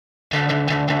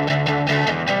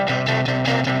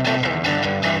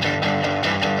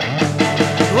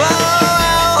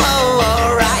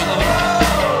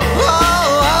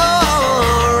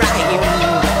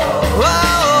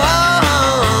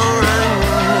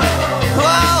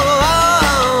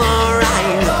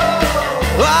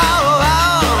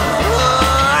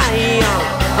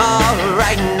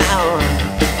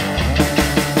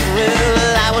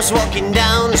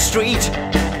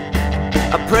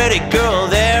a pretty girl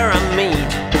there I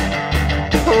meet.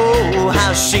 Oh,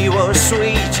 how she was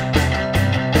sweet,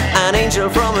 an angel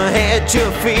from her head to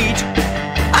her feet.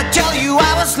 I tell you,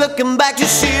 I was looking back to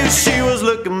see if she was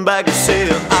looking back to see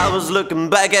if I was looking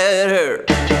back at her.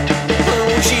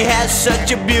 Oh, she had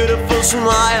such a beautiful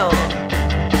smile,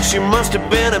 she must have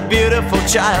been a beautiful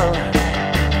child.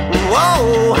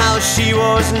 Whoa, how she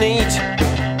was neat,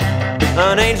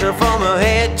 an angel from her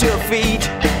head to her feet.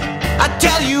 I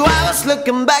tell you, I was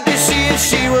looking back to see if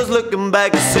she was looking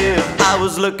back to see if I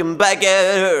was looking back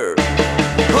at her.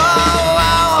 Whoa,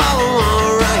 whoa, whoa,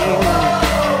 alright.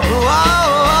 Whoa,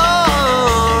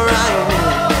 alright.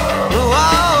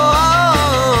 Whoa,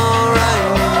 alright.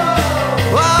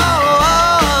 Whoa,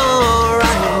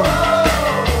 alright.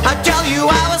 I tell you,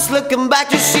 I was looking back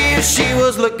to see if she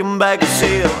was looking back to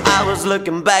see if I was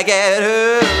looking back at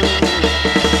her.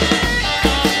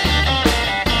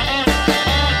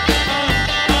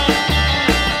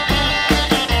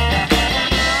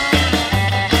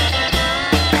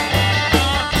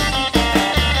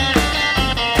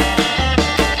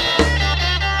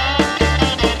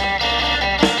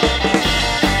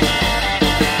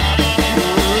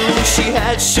 She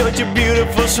had such a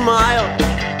beautiful smile,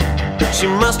 she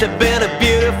must have been a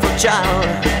beautiful child.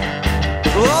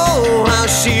 Oh, how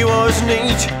she was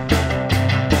neat,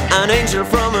 an angel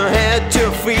from her head to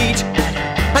her feet.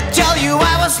 I tell you,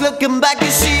 I was looking back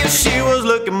to see if she was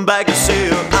looking back to see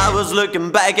if I was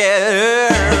looking back at her.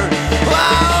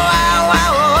 Whoa, whoa,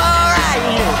 whoa, alright.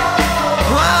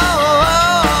 Whoa,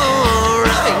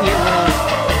 alright.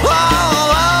 Whoa,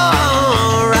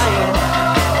 alright.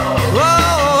 Whoa,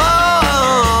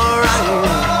 alright.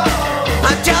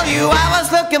 I tell you, I was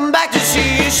looking back to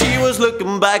see if she was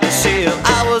looking back to see if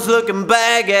I was looking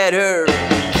back at her.